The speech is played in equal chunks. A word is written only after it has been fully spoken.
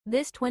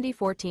This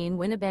 2014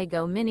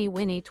 Winnebago Minnie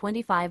Winnie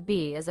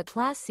 25B is a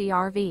Class C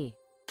RV.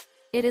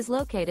 It is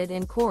located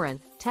in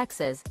Corinth,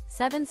 Texas,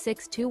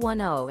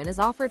 76210 and is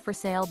offered for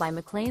sale by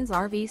McClain's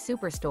RV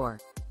Superstore.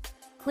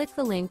 Click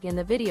the link in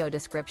the video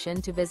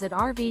description to visit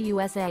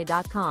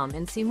RVUSA.com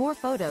and see more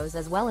photos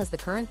as well as the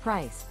current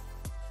price.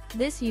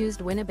 This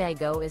used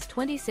Winnebago is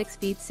 26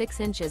 feet 6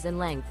 inches in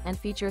length and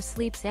features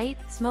sleeps 8,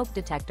 smoke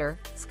detector,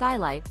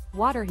 skylight,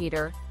 water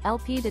heater,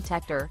 LP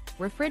detector,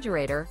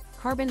 refrigerator,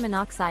 carbon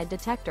monoxide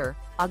detector,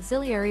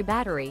 auxiliary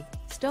battery,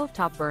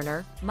 stovetop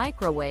burner,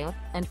 microwave,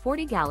 and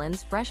 40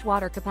 gallons fresh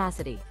water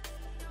capacity.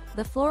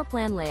 The floor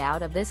plan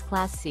layout of this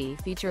Class C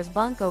features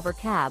bunk over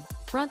cab,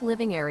 front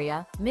living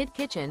area,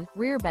 mid-kitchen,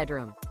 rear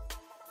bedroom.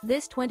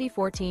 This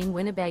 2014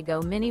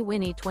 Winnebago Minnie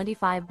Winnie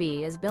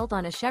 25B is built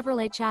on a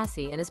Chevrolet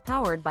chassis and is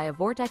powered by a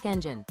Vortec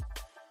engine.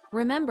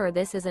 Remember,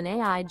 this is an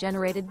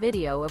AI-generated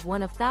video of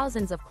one of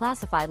thousands of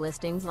classified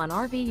listings on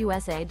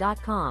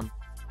RVUSA.com.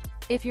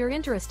 If you're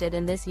interested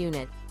in this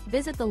unit,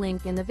 visit the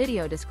link in the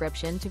video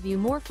description to view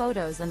more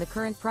photos and the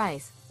current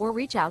price, or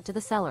reach out to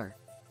the seller.